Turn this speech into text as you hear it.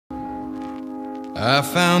I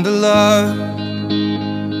found a love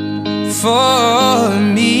for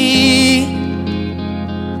me.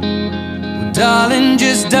 Well, darling,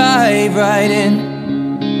 just dive right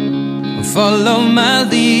in, follow my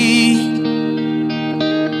lead.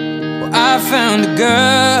 Well, I found a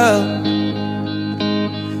girl,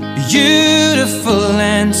 beautiful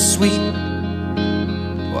and sweet.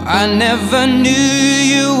 Well, I never knew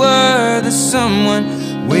you were the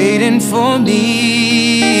someone waiting for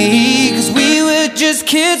me. 'Cause we were just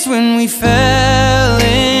kids when we fell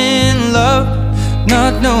in love,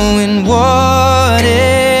 not knowing what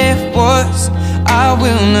it was. I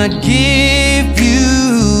will not give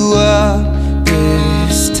you up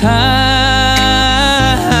this time.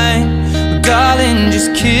 But darling,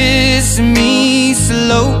 just kiss me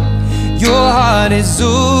slow. Your heart is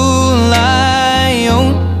all I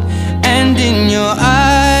own, and in your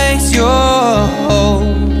eyes you're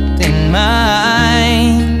holding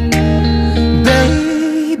mine.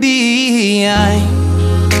 Baby, I'm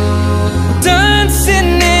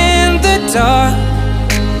dancing in the dark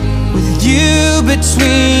with you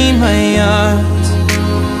between my arms,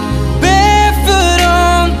 barefoot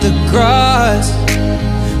on the grass.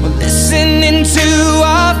 We're listening to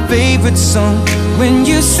our favorite song. When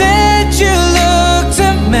you said you looked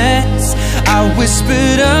a mess, I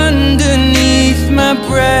whispered underneath my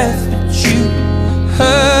breath, but you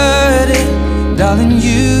heard it. Darling,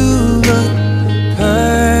 you look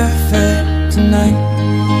perfect tonight.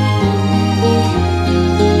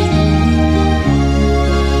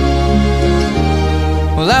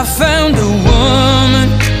 Well, I found a woman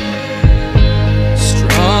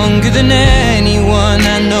stronger than anyone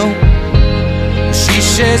I know. She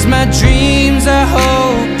shares my dreams. I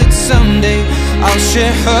hope that someday I'll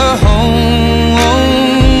share her home.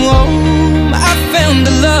 I found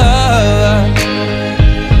a love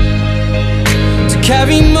to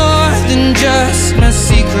carry more than just my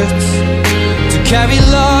secrets, to carry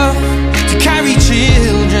love, to carry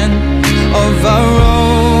children of our own.